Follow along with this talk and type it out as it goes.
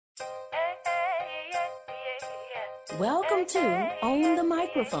Welcome to Own the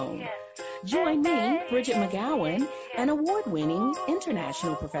Microphone. Join me, Bridget McGowan, an award-winning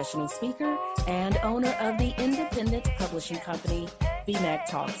international professional speaker and owner of the independent publishing company, BMAC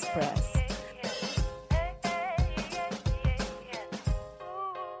Talks Press.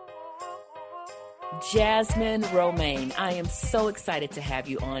 Jasmine Romaine, I am so excited to have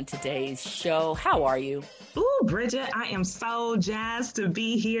you on today's show. How are you? Ooh, Bridget, I am so jazzed to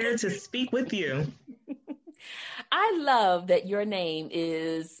be here to speak with you. I love that your name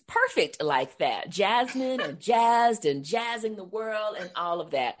is perfect like that. Jasmine and jazzed and jazzing the world and all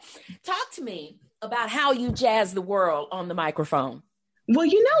of that. Talk to me about how you jazz the world on the microphone. Well,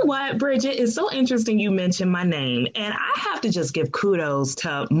 you know what, Bridget, it's so interesting you mentioned my name, and I have to just give kudos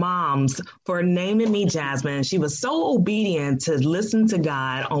to moms for naming me Jasmine. She was so obedient to listen to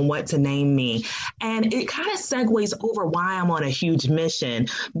God on what to name me. And it kind of segues over why I'm on a huge mission,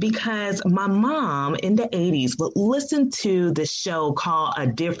 because my mom in the 80s would listen to the show called A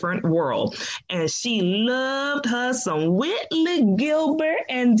Different World, and she loved her some Whitley Gilbert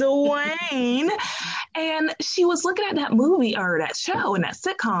and Dwayne. And she was looking at that movie or that show and that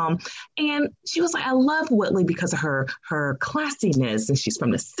sitcom, and she was like, I love Whitley because of her classiness, and she's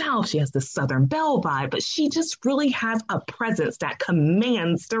from the South. She has the Southern Belle vibe, but she just really has a presence that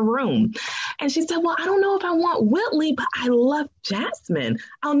commands the room. And she said, well, I don't know if I want Whitley, but I love Jasmine.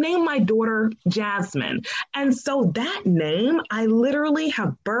 I'll name my daughter Jasmine. And so that name, I literally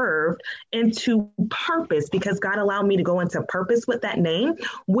have birthed into purpose, because God allowed me to go into purpose with that name,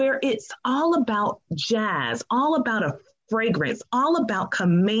 where it's all about jazz, all about a fragrance, all about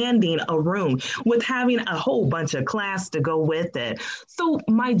commanding a room with having a whole bunch of class to go with it. So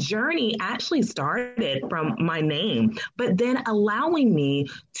my journey actually started from my name, but then allowing me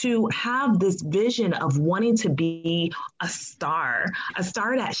to have this vision of wanting to be a star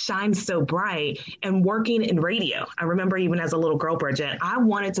that shines so bright, and working in radio. I remember even as a little girl, Bridget, I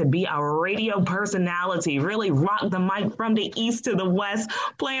wanted to be a radio personality, really rock the mic from the east to the west,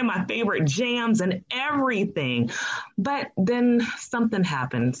 playing my favorite jams and everything. But then something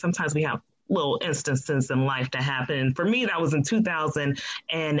happened. Sometimes we have little instances in life that happen. For me, that was in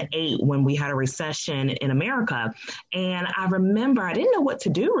 2008 when we had a recession in America. And I remember I didn't know what to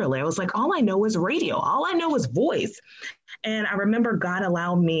do really. I was like, all I know is radio. All I know is voice. And I remember God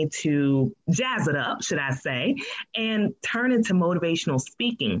allowed me to jazz it up, should I say, and turn into motivational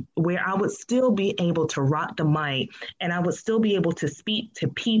speaking, where I would still be able to rock the mic and I would still be able to speak to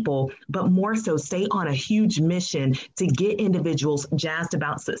people, but more so stay on a huge mission to get individuals jazzed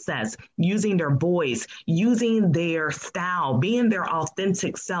about success, using their voice, using their style, being their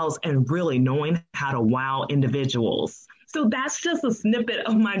authentic selves, and really knowing how to wow individuals. So that's just a snippet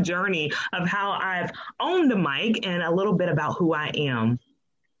of my journey of how I've owned the mic and a little bit about who I am.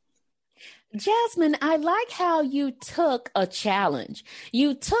 Jasmine, I like how you took a challenge.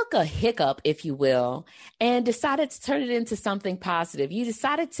 You took a hiccup, if you will, and decided to turn it into something positive. You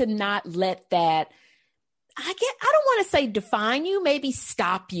decided to not let that, I don't want to say define you, maybe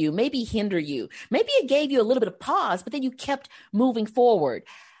stop you, maybe hinder you. Maybe it gave you a little bit of pause, but then you kept moving forward.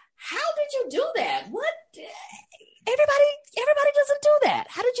 How did you do that? Everybody doesn't do that.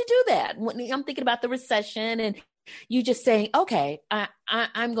 How did you do that? I'm thinking about the recession and you just saying, okay,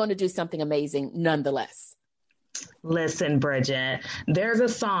 I'm going to do something amazing nonetheless. Listen, Bridget, there's a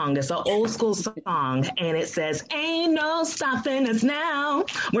song. It's an old school song, and it says, ain't no stopping us now.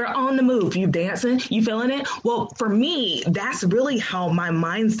 We're on the move. You dancing? You feeling it? Well, for me, that's really how my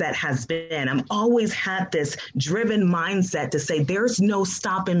mindset has been. I've always had this driven mindset to say, there's no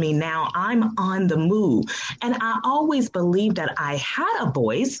stopping me now. I'm on the move. And I always believed that I had a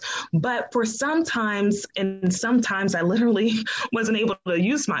voice, but sometimes I literally wasn't able to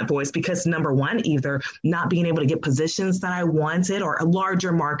use my voice because, number one, either not being able to get positions that I wanted or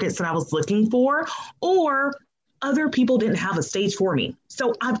larger markets that I was looking for, or other people didn't have a stage for me.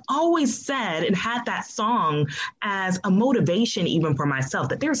 So I've always said and had that song as a motivation even for myself,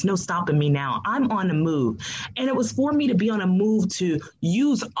 that there's no stopping me now. I'm on the move. And it was for me to be on a move to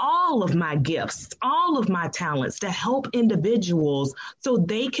use all of my gifts, all of my talents to help individuals so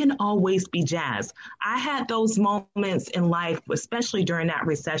they can always be jazzed. I had those moments in life, especially during that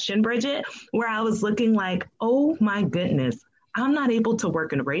recession, Bridget, where I was looking like, oh my goodness, I'm not able to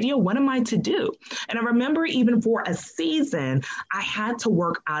work in radio. What am I to do? And I remember even for a season, I had to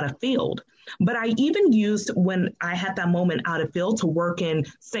work out of field. But I even used, when I had that moment out of field, to work in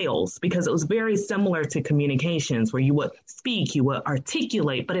sales, because it was very similar to communications, where you would speak, you would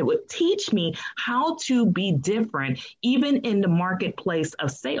articulate, but it would teach me how to be different, even in the marketplace of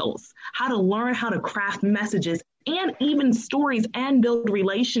sales, how to learn how to craft messages and even stories and build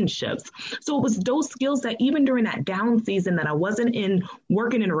relationships. So it was those skills that even during that down season that I wasn't in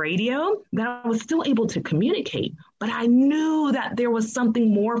working in radio, that I was still able to communicate. But I knew that there was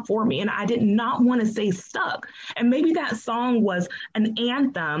something more for me and I did not want to stay stuck. And maybe that song was an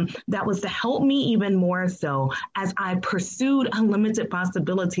anthem that was to help me even more so as I pursued unlimited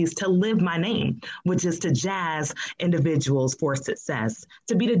possibilities to live my name, which is to jazz individuals for success,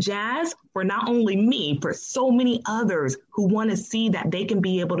 to be the jazz for not only me, for so many others who want to see that they can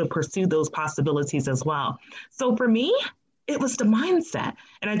be able to pursue those possibilities as well. So for me, it was the mindset.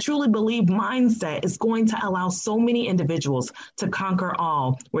 And I truly believe mindset is going to allow so many individuals to conquer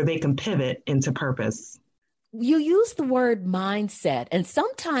all where they can pivot into purpose. You use the word mindset, and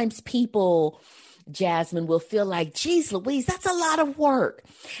sometimes people, Jasmine, will feel like, geez, Louise, that's a lot of work.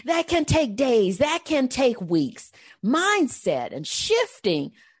 That can take days. That can take weeks. Mindset and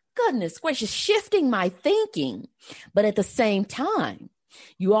shifting, goodness gracious, shifting my thinking. But at the same time,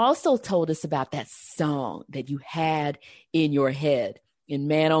 you also told us about that song that you had in your head. And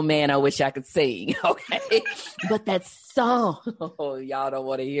man, oh man, I wish I could sing. Okay. But that song, oh, y'all don't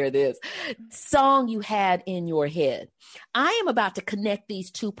want to hear this song you had in your head. I am about to connect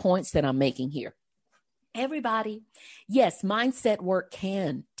these 2 points that I'm making here. Everybody, yes, mindset work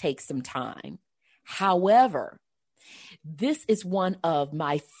can take some time. However, this is one of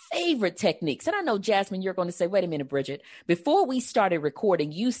my favorite techniques. And I know, Jasmine, you're going to say, wait a minute, Bridget, before we started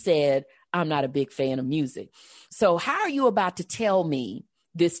recording, you said, I'm not a big fan of music. So how are you about to tell me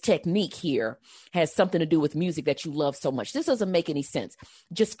this technique here has something to do with music that you love so much? This doesn't make any sense.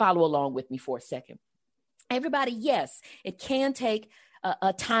 Just follow along with me for a second. Everybody, yes, it can take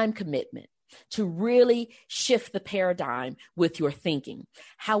a time commitment to really shift the paradigm with your thinking.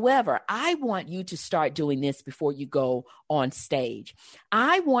 However, I want you to start doing this before you go on stage.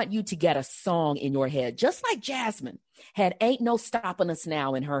 I want you to get a song in your head, just like Jasmine had Ain't No Stopping Us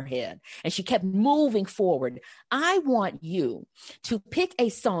Now in her head, and she kept moving forward. I want you to pick a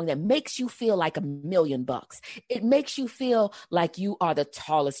song that makes you feel like $1 million. It makes you feel like you are the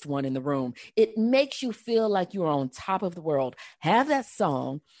tallest one in the room. It makes you feel like you're on top of the world. Have that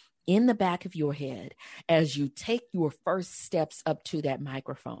song in the back of your head as you take your first steps up to that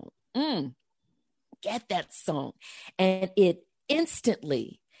microphone. Get that song, and it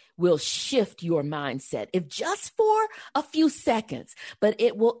instantly will shift your mindset, if just for a few seconds, but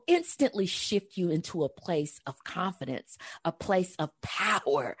it will instantly shift you into a place of confidence, a place of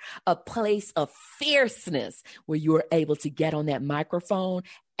power, a place of fierceness where you're able to get on that microphone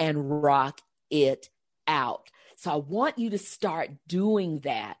and rock it out. So I want you to start doing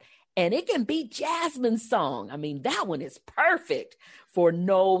that. And it can be Jasmine's song. I mean, that one is perfect for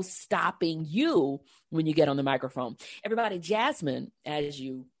no stopping you when you get on the microphone. Everybody, Jasmine, as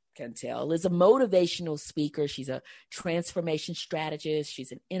you can tell, is a motivational speaker. She's a transformation strategist.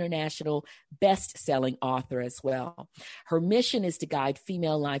 She's an international best-selling author as well. Her mission is to guide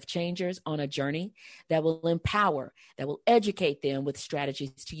female life changers on a journey that will empower, that will educate them with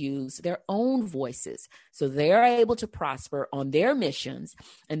strategies to use their own voices so they're able to prosper on their missions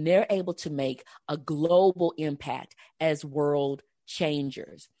and they're able to make a global impact as world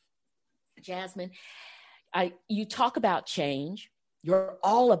changers. Jasmine, you talk about change. You're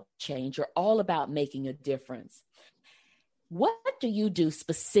all about change. You're all about making a difference. What do you do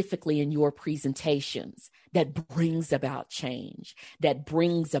specifically in your presentations that brings about change, that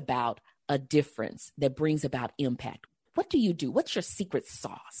brings about a difference, that brings about impact? What do you do? What's your secret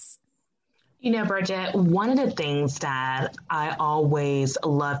sauce? You know, Bridget, one of the things that I always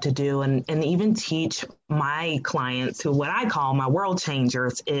love to do and even teach my clients, who what I call my world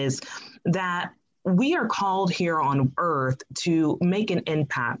changers, is that we are called here on earth to make an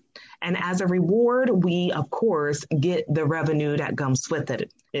impact. And as a reward, we, of course, get the revenue that comes with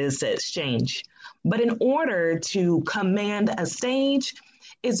it, is the exchange. But in order to command a stage,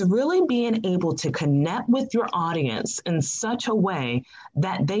 is really being able to connect with your audience in such a way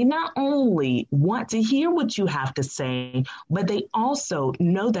that they not only want to hear what you have to say, but they also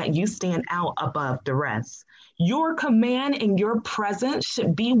know that you stand out above the rest. Your command and your presence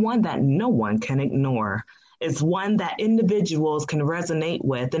should be one that no one can ignore. It's one that individuals can resonate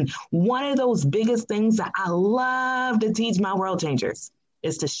with. And one of those biggest things that I love to teach my world changers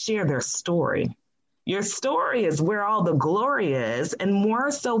is to share their story. Your story is where all the glory is, and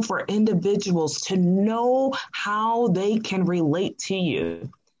more so for individuals to know how they can relate to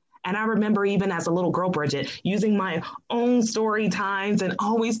you. And I remember even as a little girl, Bridget, using my own story times and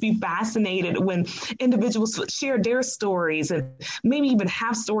always be fascinated when individuals share their stories and maybe even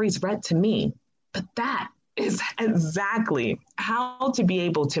have stories read to me. But that is exactly how to be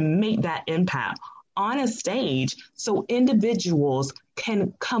able to make that impact on a stage so individuals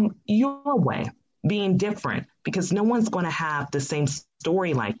can come your way, being different, because no one's going to have the same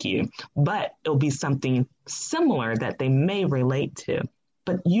story like you, but it'll be something similar that they may relate to.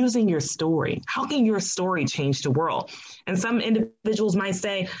 But using your story, how can your story change the world? And some individuals might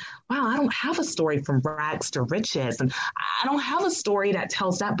say, wow, I don't have a story from rags to riches, and I don't have a story that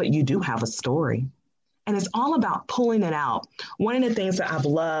tells that, but you do have a story. And it's all about pulling it out. One of the things that I've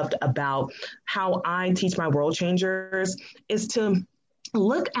loved about how I teach my world changers is to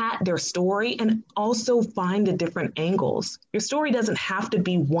look at their story and also find the different angles. Your story doesn't have to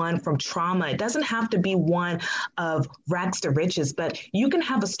be one from trauma. It doesn't have to be one of rags to riches, but you can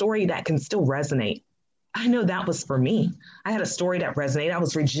have a story that can still resonate. I know that was for me. I had a story that resonated. I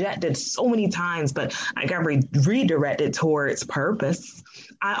was rejected so many times, but I got redirected towards purpose.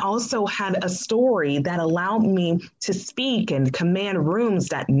 I also had a story that allowed me to speak and command rooms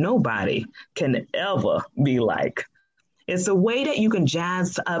that nobody can ever be like. It's a way that you can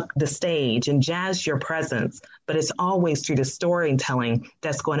jazz up the stage and jazz your presence, but it's always through the storytelling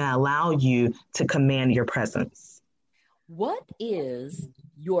that's going to allow you to command your presence. What is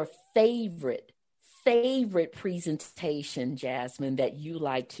your favorite presentation, Jasmine, that you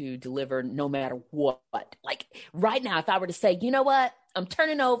like to deliver no matter what? Like right now, if I were to say, you know what, I'm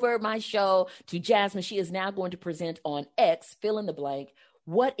turning over my show to Jasmine. She is now going to present on X, fill in the blank.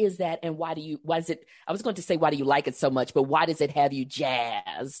 What is that? And why do you like it so much, but why does it have you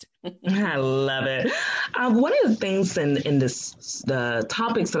jazzed? I love it. One of the things in the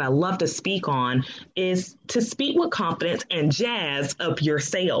topics that I love to speak on is to speak with confidence and jazz up your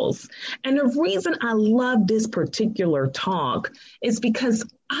sales. And the reason I love this particular talk is because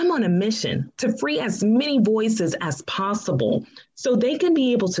I'm on a mission to free as many voices as possible so they can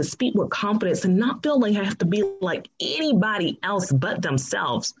be able to speak with confidence and not feel like they have to be like anybody else but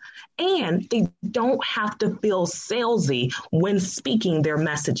themselves. And they don't have to feel salesy when speaking their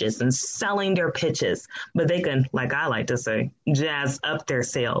messages and selling their pitches, but they can, like I like to say, jazz up their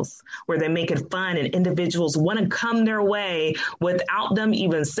sales, where they make it fun and individuals want to come their way without them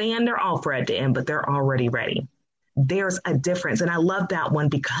even saying their offer at the end, but they're already ready. There's a difference. And I love that one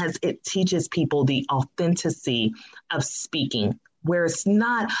because it teaches people the authenticity of speaking, where it's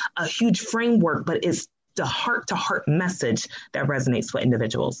not a huge framework, but it's the heart-to-heart message that resonates with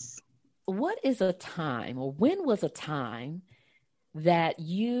individuals. What is a time, or when was a time that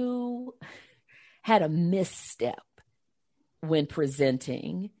you had a misstep when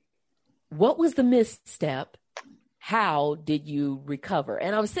presenting? What was the misstep? How did you recover?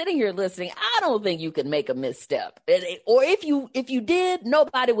 And I'm sitting here listening. I don't think you can make a misstep. Or if you did,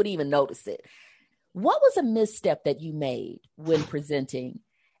 nobody would even notice it. What was a misstep that you made when presenting?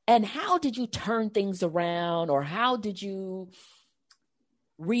 And how did you turn things around? Or how did you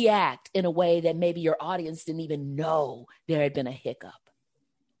react in a way that maybe your audience didn't even know there had been a hiccup?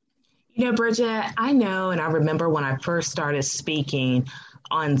 You know, Bridget, I know, and I remember when I first started speaking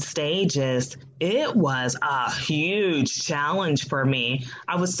on stages, it was a huge challenge for me.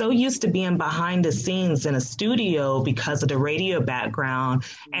 I was so used to being behind the scenes in a studio because of the radio background,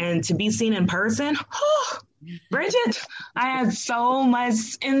 and to be seen in person, Bridget, I had so much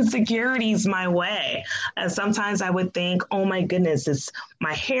insecurities my way. And sometimes I would think, oh my goodness, is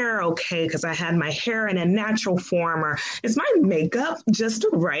my hair okay? Because I had my hair in a natural form, or is my makeup just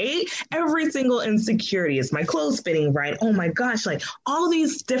right? Every single insecurity. Is my clothes fitting right? Oh my gosh, like all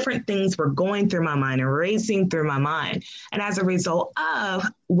these different things were going through my mind and racing through my mind. And as a result of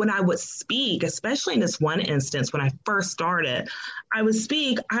when I would speak, especially in this one instance, when I first started, I would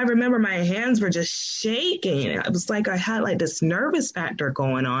speak, I remember my hands were just shaking. It was like I had like this nervous factor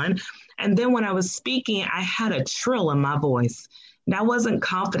going on. And then when I was speaking, I had a trill in my voice. That wasn't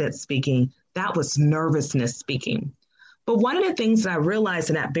confidence speaking. That was nervousness speaking. But one of the things that I realized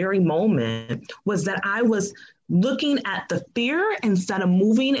in that very moment was that I was looking at the fear instead of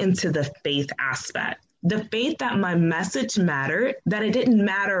moving into the faith aspect. The faith that my message mattered, that it didn't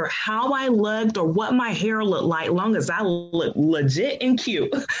matter how I looked or what my hair looked like, long as I looked legit and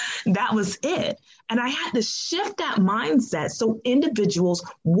cute. That was it. And I had to shift that mindset so individuals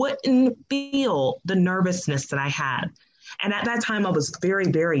wouldn't feel the nervousness that I had. And at that time, I was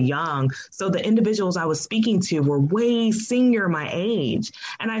very, very young. So the individuals I was speaking to were way senior my age.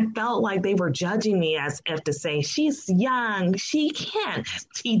 And I felt like they were judging me as if to say, she's young, she can't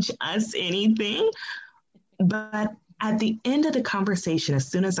teach us anything. But at the end of the conversation, as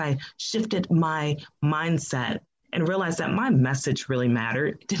soon as I shifted my mindset and realized that my message really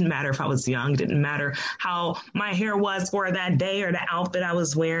mattered, it didn't matter if I was young, didn't matter how my hair was for that day or the outfit I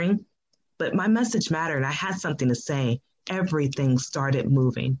was wearing, but my message mattered. I had something to say. everything started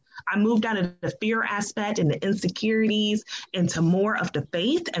moving. I moved out of the fear aspect and the insecurities into more of the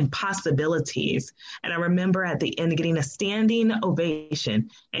faith and possibilities. And I remember at the end getting a standing ovation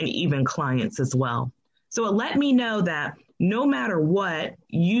and even clients as well. So it let me know that no matter what,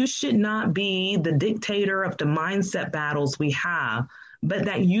 you should not be the dictator of the mindset battles we have, but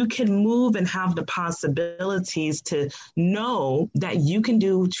that you can move and have the possibilities to know that you can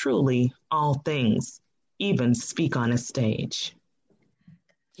do truly all things, even speak on a stage.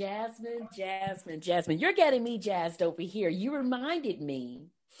 Jasmine, you're getting me jazzed over here. You reminded me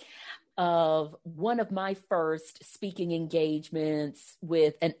of one of my first speaking engagements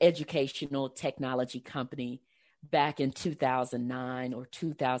with an educational technology company back in 2009 or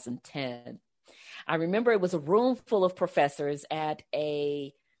 2010. I remember it was a room full of professors at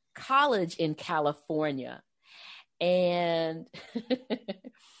a college in California. And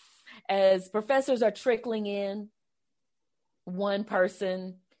as professors are trickling in, one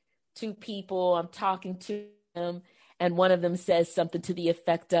person, two people, I'm talking to them, and one of them says something to the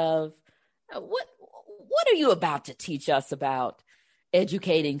effect of, what are you about to teach us about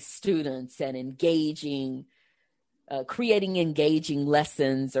educating students and creating engaging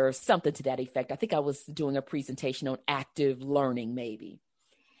lessons or something to that effect? I think I was doing a presentation on active learning, maybe.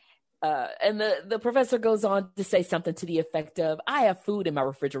 And the professor goes on to say something to the effect of, I have food in my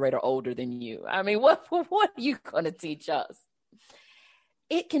refrigerator older than you. I mean, what are you going to teach us?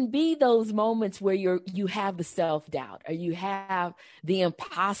 It can be those moments where you have the self-doubt or you have the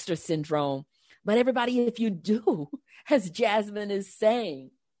imposter syndrome. But everybody, if you do, as Jasmine is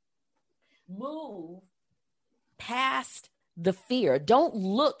saying, move past the fear. Don't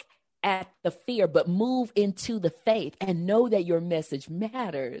look at the fear, but move into the faith and know that your message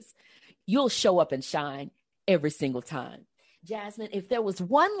matters. You'll show up and shine every single time. Jasmine, if there was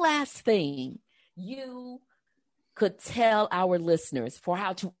one last thing you could tell our listeners for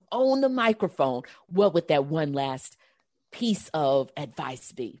how to own the microphone, what would that one last piece of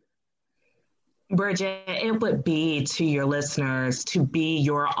advice be? Bridget, it would be to your listeners to be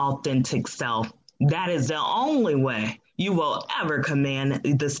your authentic self. That is the only way you will ever command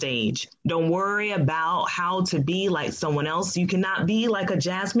the stage. Don't worry about how to be like someone else. You cannot be like a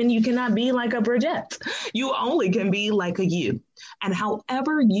Jasmine. You cannot be like a Bridget. You only can be like a you. And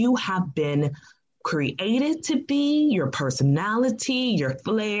however you have been created to be, your personality, your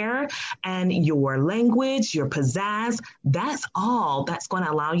flair, and your language, your pizzazz, that's all that's going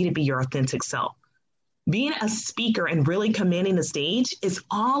to allow you to be your authentic self. Being a speaker and really commanding the stage is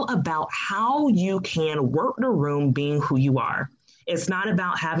all about how you can work the room being who you are. It's not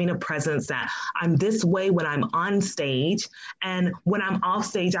about having a presence that I'm this way when I'm on stage, and when I'm off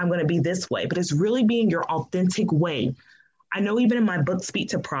stage, I'm going to be this way. But it's really being your authentic way. I know even in my book, Speak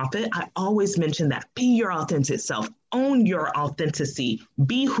to Profit, I always mention that. Be your authentic self. Own your authenticity.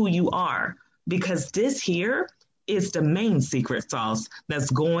 Be who you are. Because this here is the main secret sauce that's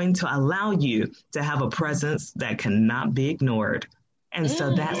going to allow you to have a presence that cannot be ignored. And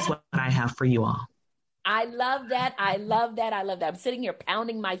so that's what I have for you all. I love that. I'm sitting here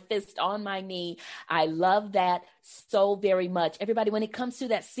pounding my fist on my knee. I love that so very much. Everybody, when it comes to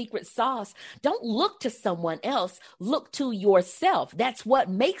that secret sauce, don't look to someone else. Look to yourself. That's what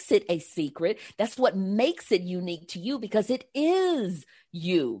makes it a secret. That's what makes it unique to you, because it is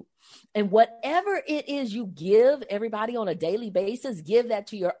you. And whatever it is you give everybody on a daily basis, give that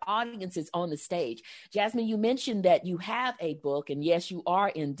to your audiences on the stage. Jasmine, you mentioned that you have a book, and yes, you are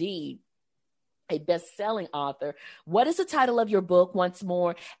indeed a best-selling author. What is the title of your book once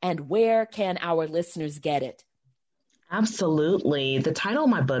more, and where can our listeners get it? Absolutely. The title of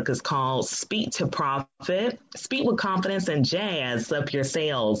my book is called Speak to Profit, Speak with Confidence and Jazz Up Your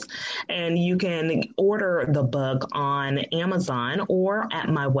Sales. And you can order the book on Amazon or at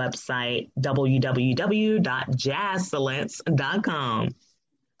my website, www.jazzcellence.com.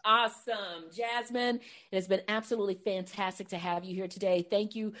 Awesome. Jasmine, it has been absolutely fantastic to have you here today.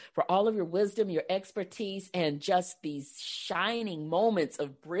 Thank you for all of your wisdom, your expertise, and just these shining moments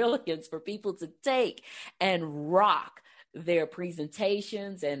of brilliance for people to take and rock their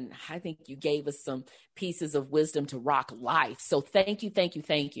presentations. And I think you gave us some pieces of wisdom to rock life. So thank you.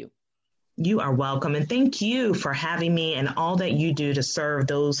 You are welcome. And thank you for having me and all that you do to serve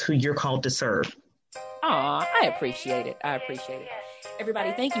those who you're called to serve. I appreciate it.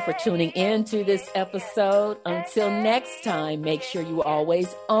 Everybody, thank you for tuning in to this episode. Until next time, make sure you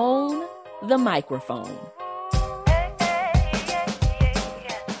always own the microphone.